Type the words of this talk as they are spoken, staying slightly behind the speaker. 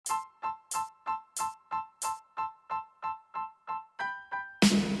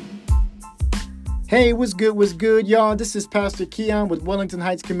Hey, what's good, y'all? This is Pastor Keon with Wellington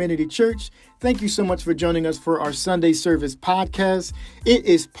Heights Community Church. Thank you so much for joining us for our Sunday service podcast. It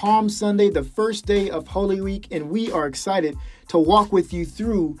is Palm Sunday, the first day of Holy Week, and we are excited to walk with you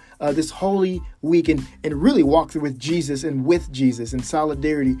through this Holy Week and really walk through with Jesus and with Jesus in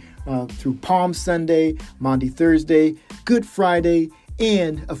solidarity through Palm Sunday, Maundy Thursday, Good Friday,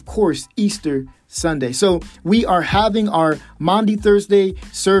 and of course, Easter Sunday. So we are having our Maundy Thursday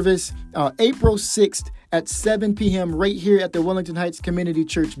service April 6th at 7 p.m. right here at the Wellington Heights Community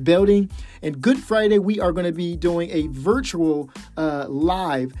Church building. And Good Friday, we are going to be doing a virtual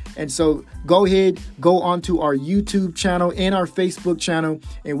live. And so go ahead, go onto our YouTube channel and our Facebook channel,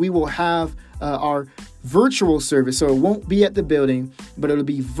 and we will have our virtual service. So it won't be at the building, but it'll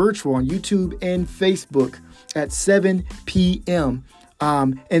be virtual on YouTube and Facebook at 7 p.m.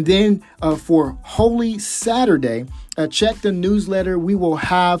 And then for Holy Saturday, check the newsletter. We will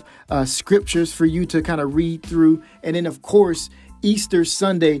have scriptures for you to kind of read through. And then, of course, Easter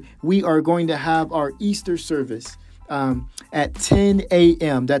Sunday, we are going to have our Easter service at 10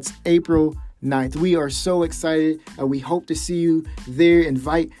 a.m. That's April 9th. We are so excited. We hope to see you there.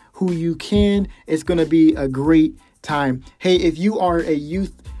 Invite who you can. It's going to be a great time. Hey, if you are a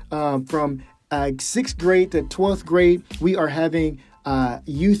youth from 6th grade to 12th grade, we are having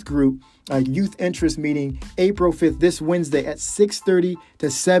youth group, youth interest meeting April 5th, this Wednesday at 6:30 to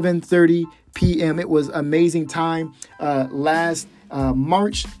 7:30 p.m. It was amazing time last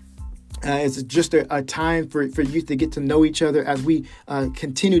March. It's just a time for youth to get to know each other as we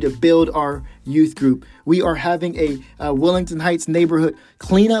continue to build our youth group. We are having a Wellington Heights neighborhood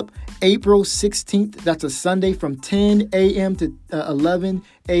cleanup April 16th. That's a Sunday from 10 a.m. to 11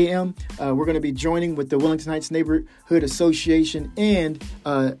 a.m. We're going to be joining with the Wellington Heights Neighborhood Association and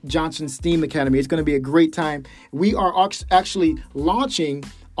Johnson STEAM Academy. It's going to be a great time. We are actually launching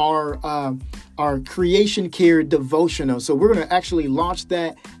our Creation Care devotional. So we're going to actually launch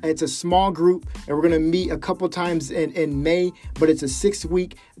that. It's a small group, and we're going to meet a couple times in May, but it's a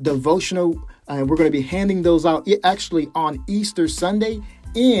 6-week devotional. And we're going to be handing those out actually on Easter Sunday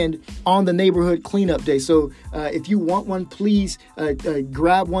and on the neighborhood cleanup day. So if you want one, please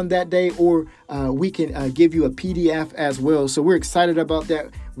grab one that day, or we can give you a PDF as well. So we're excited about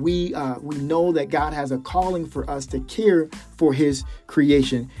that. We know that God has a calling for us to care for his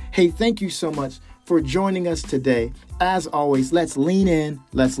creation. Hey, thank you so much for joining us today. As always, let's lean in,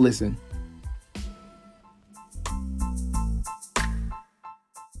 let's listen.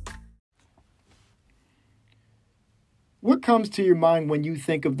 What comes to your mind when you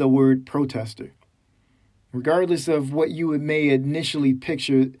think of the word protester? Regardless of what you may initially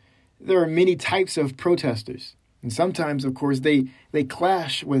picture, there are many types of protesters. And sometimes, of course, they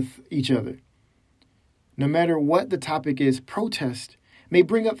clash with each other. No matter what the topic is, protest may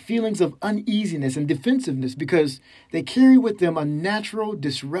bring up feelings of uneasiness and defensiveness because they carry with them a natural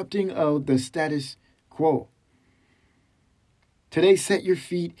disrupting of the status quo. Today, set your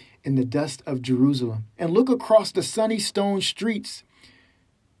feet in the dust of Jerusalem and look across the sunny stone streets.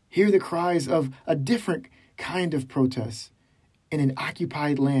 Hear the cries of a different kind of protest in an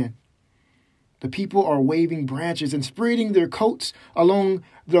occupied land. The people are waving branches and spreading their coats along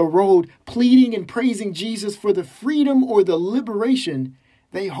the road, pleading and praising Jesus for the freedom or the liberation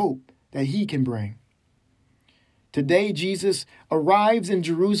they hope that he can bring. Today, Jesus arrives in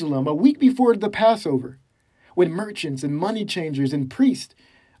Jerusalem a week before the Passover, when merchants and money changers and priests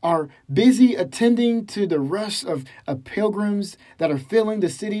are busy attending to the rush of pilgrims that are filling the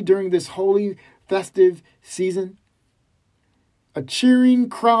city during this holy festive season. A cheering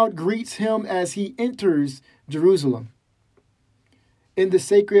crowd greets him as he enters Jerusalem. In the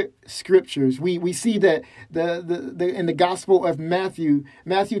sacred scriptures, we see that in the Gospel of Matthew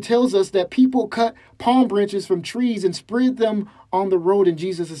tells us that people cut palm branches from trees and spread them on the road in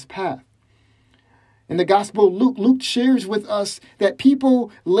Jesus' path. In the Gospel of Luke shares with us that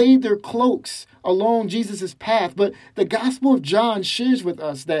people laid their cloaks along Jesus' path, but the Gospel of John shares with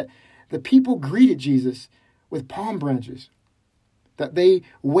us that the people greeted Jesus with palm branches, that they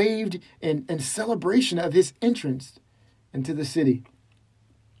waved in celebration of his entrance into the city.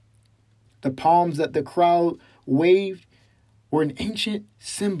 The palms that the crowd waved were an ancient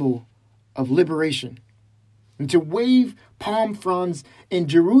symbol of liberation. And to wave palm fronds in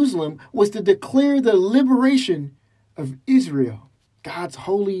Jerusalem was to declare the liberation of Israel, God's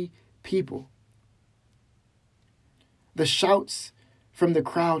holy people. The shouts from the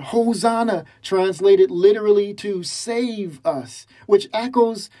crowd, Hosanna, translated literally to save us, which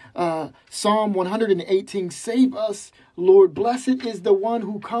echoes Psalm 118, save us, Lord. Blessed is the one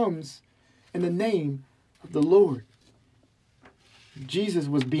who comes in the name of the Lord. Jesus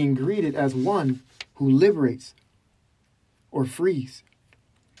was being greeted as one who liberates or frees.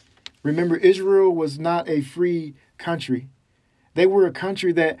 Remember, Israel was not a free country. They were a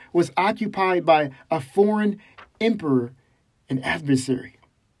country that was occupied by a foreign emperor and adversary.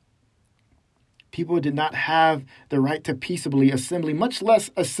 People did not have the right to peaceably assemble, much less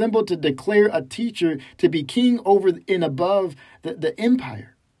assemble to declare a teacher to be king over and above the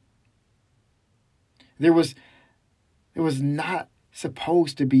empire. There was not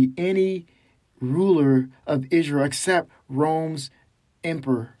supposed to be any ruler of Israel except Rome's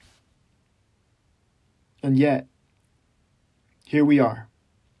emperor. And yet, here we are,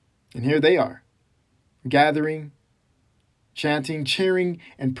 and here they are, gathering, chanting, cheering,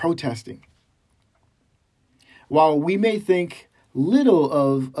 and protesting. While we may think little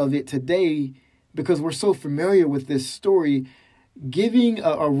of it today because we're so familiar with this story, giving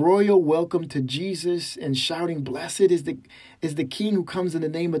a royal welcome to Jesus and shouting, "Blessed is the King who comes in the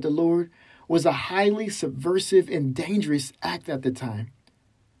name of the Lord," was a highly subversive and dangerous act at the time.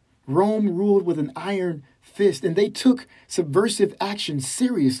 Rome ruled with an iron fist, and they took subversive action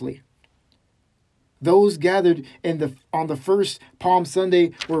seriously. Those gathered on the first Palm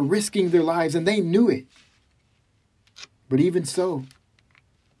Sunday were risking their lives, and they knew it. But even so,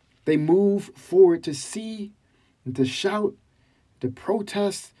 they moved forward to see, to shout, to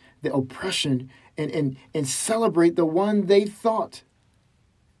protest the oppression, and celebrate the one they thought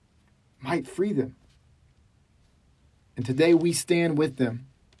might free them. And today we stand with them.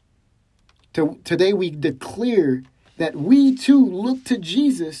 Today we declare that we too look to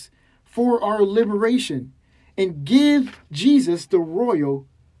Jesus for our liberation and give Jesus the royal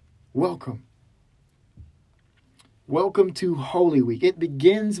welcome. Welcome to Holy Week. It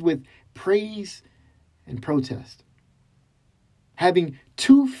begins with praise and protest. Having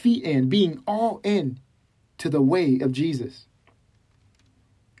 2 feet in, being all in to the way of Jesus.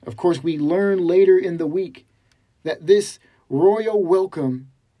 Of course, we learn later in the week that this royal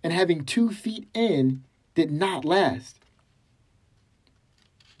welcome and having 2 feet in did not last.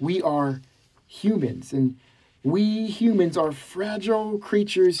 We are humans, and we humans are fragile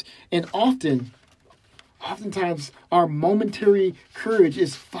creatures, and oftentimes our momentary courage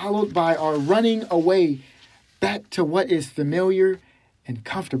is followed by our running away back to what is familiar and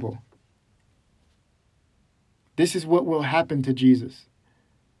comfortable. This is what will happen to Jesus.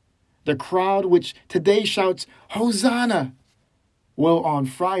 The crowd which today shouts, "Hosanna," will on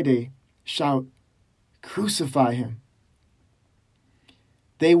Friday shout, "Crucify him."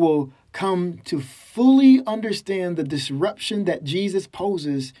 They will come to fully understand the disruption that Jesus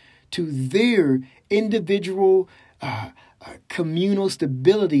poses to their individual communal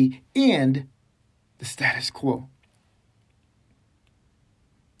stability and the status quo.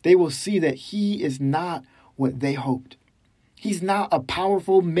 They will see that he is not what they hoped. He's not a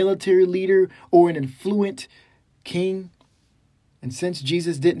powerful military leader or an influent king. And since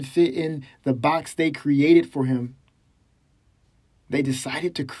Jesus didn't fit in the box they created for him, they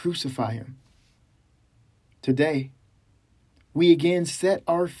decided to crucify him. Today, we again set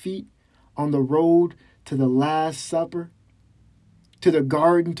our feet on the road to the Last Supper, to the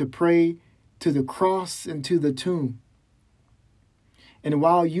garden to pray, to the cross, and to the tomb. And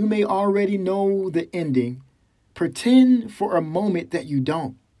while you may already know the ending, pretend for a moment that you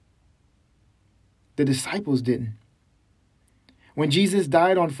don't. The disciples didn't. When Jesus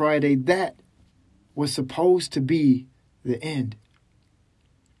died on Friday, that was supposed to be the end.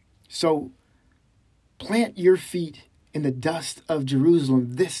 So plant your feet in the dust of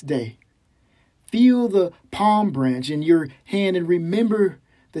Jerusalem this day. Feel the palm branch in your hand and remember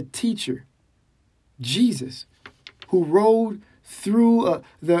the teacher, Jesus, who rode through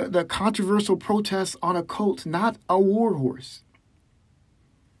the controversial protests on a colt, not a war horse.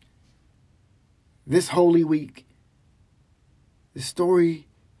 This Holy Week, the story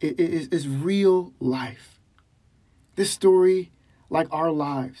is real life. This story, like our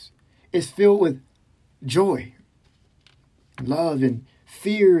lives, is filled with joy, love, and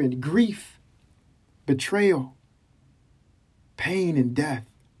fear, and grief, betrayal, pain, and death.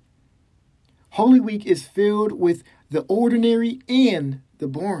 Holy Week is filled with the ordinary and the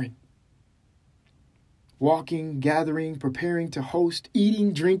boring. Walking, gathering, preparing to host,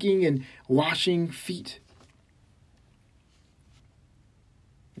 eating, drinking, and washing feet.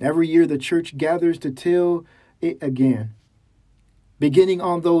 Every year the church gathers to tell it again. Beginning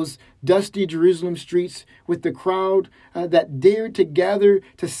on those dusty Jerusalem streets with the crowd that dared to gather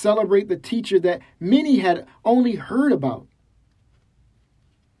to celebrate the teacher that many had only heard about.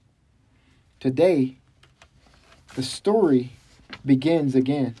 Today, the story begins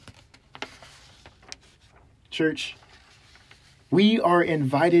again. Church, We are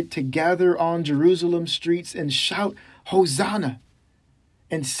invited to gather on Jerusalem streets and shout Hosanna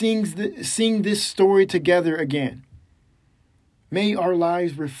and sing this story together again. May our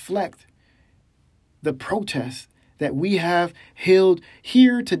lives reflect the protest that we have held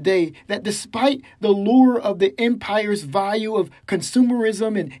here today, that despite the lure of the empire's value of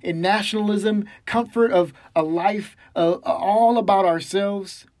consumerism and nationalism, comfort of a life all about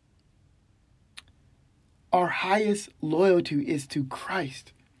ourselves, our highest loyalty is to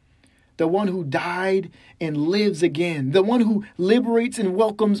Christ, the one who died and lives again, the one who liberates and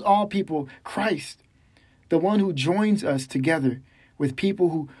welcomes all people, Christ, the one who joins us together with people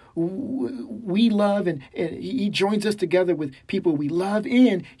who we love, and he joins us together with people we love,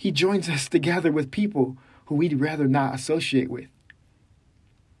 and he joins us together with people who we'd rather not associate with.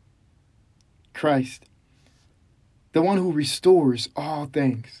 Christ, the one who restores all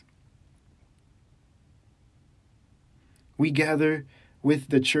things. We gather with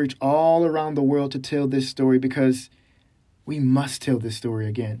the church all around the world to tell this story because we must tell this story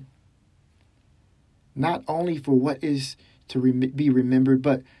again. Not only for what is to be remembered,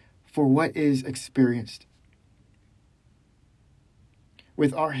 but for what is experienced.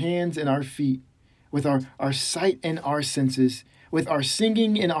 With our hands and our feet, with our sight and our senses, with our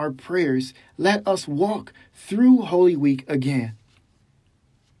singing and our prayers, let us walk through Holy Week again.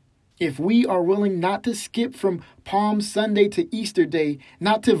 If we are willing not to skip from Palm Sunday to Easter Day,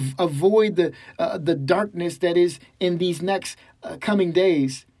 not to avoid the darkness that is in these next coming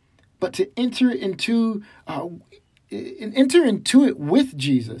days, but to enter into it with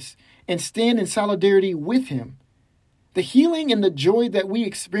Jesus and stand in solidarity with him, the healing and the joy that we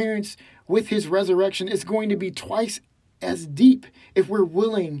experience with his resurrection is going to be twice as deep if we're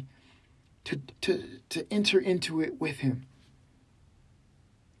willing to enter into it with him.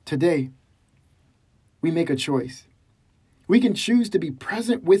 Today, we make a choice. We can choose to be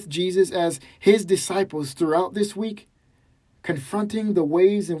present with Jesus as his disciples throughout this week, confronting the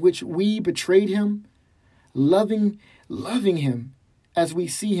ways in which we betrayed him, loving him as we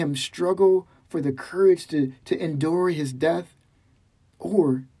see him struggle for the courage to endure his death.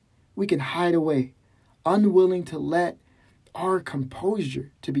 Or we can hide away, unwilling to let our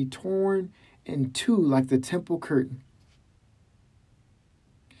composure to be torn in two like the temple curtain.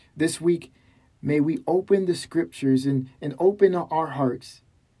 This week, may we open the scriptures and open our hearts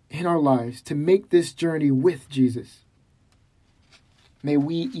and our lives to make this journey with Jesus. May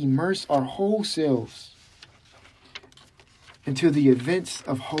we immerse our whole selves into the events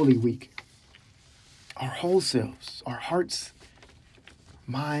of Holy Week. Our whole selves, our hearts,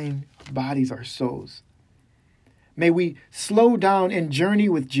 mind, bodies, our souls. May we slow down and journey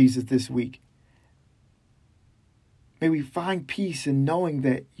with Jesus this week. May we find peace in knowing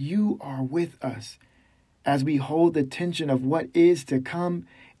that you are with us as we hold the tension of what is to come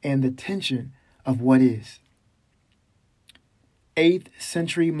and the tension of what is. 8th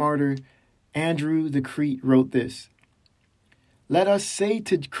century martyr Andrew the Crete wrote this: "Let us say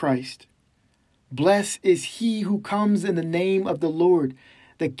to Christ, blessed is he who comes in the name of the Lord,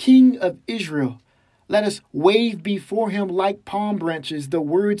 the King of Israel. Let us wave before him like palm branches the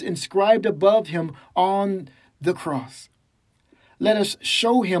words inscribed above him on the cross. Let us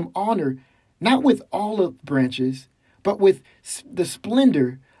show him honor, not with olive branches, but with the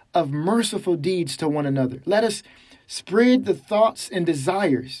splendor of merciful deeds to one another. Let us spread the thoughts and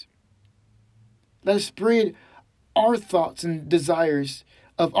desires. Let us spread our thoughts and desires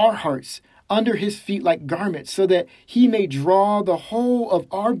of our hearts under his feet like garments, so that he may draw the whole of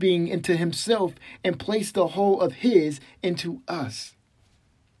our being into himself and place the whole of his into us."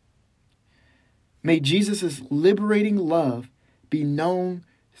 May Jesus' liberating love be known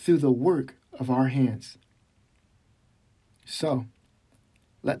through the work of our hands. So,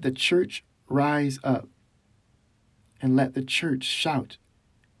 let the church rise up and let the church shout,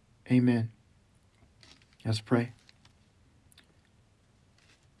 Amen. Let's pray.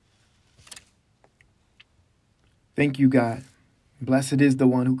 Thank you, God. Blessed is the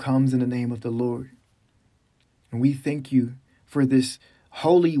one who comes in the name of the Lord. And we thank you for this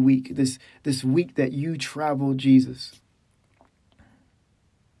Holy Week, this week that you traveled, Jesus.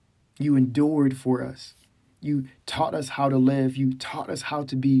 You endured for us. You taught us how to live. You taught us how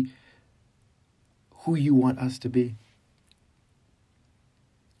to be who you want us to be.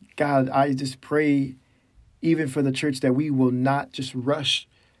 God, I just pray even for the church that we will not just rush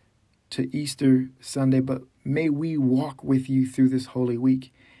to Easter Sunday, but may we walk with you through this Holy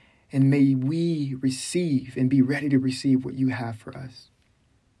Week, and may we receive and be ready to receive what you have for us.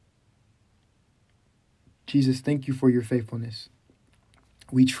 Jesus, thank you for your faithfulness.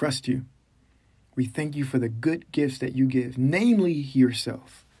 We trust you. We thank you for the good gifts that you give, namely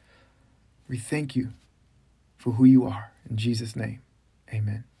yourself. We thank you for who you are. In Jesus' name,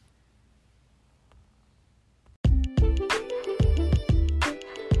 amen.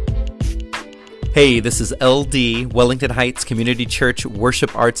 Hey, this is LD, Wellington Heights Community Church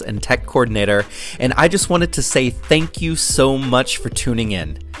Worship Arts and Tech Coordinator, and I just wanted to say thank you so much for tuning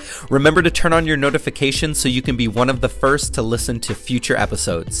in. Remember to turn on your notifications so you can be one of the first to listen to future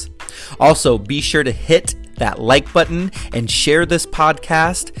episodes. Also, be sure to hit that like button and share this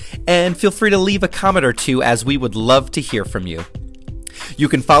podcast, and feel free to leave a comment or two as we would love to hear from you. You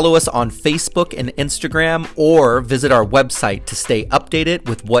can follow us on Facebook and Instagram or visit our website to stay updated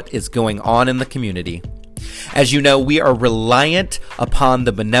with what is going on in the community. As you know, we are reliant upon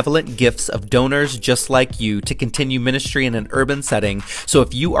the benevolent gifts of donors just like you to continue ministry in an urban setting. So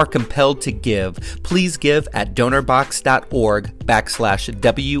if you are compelled to give, please give at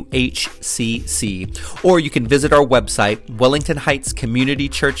donorbox.org/WHCC. Or you can visit our website,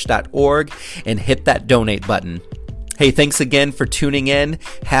 wellingtonheightscommunitychurch.org, and hit that donate button. Hey, thanks again for tuning in.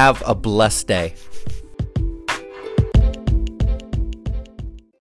 Have a blessed day.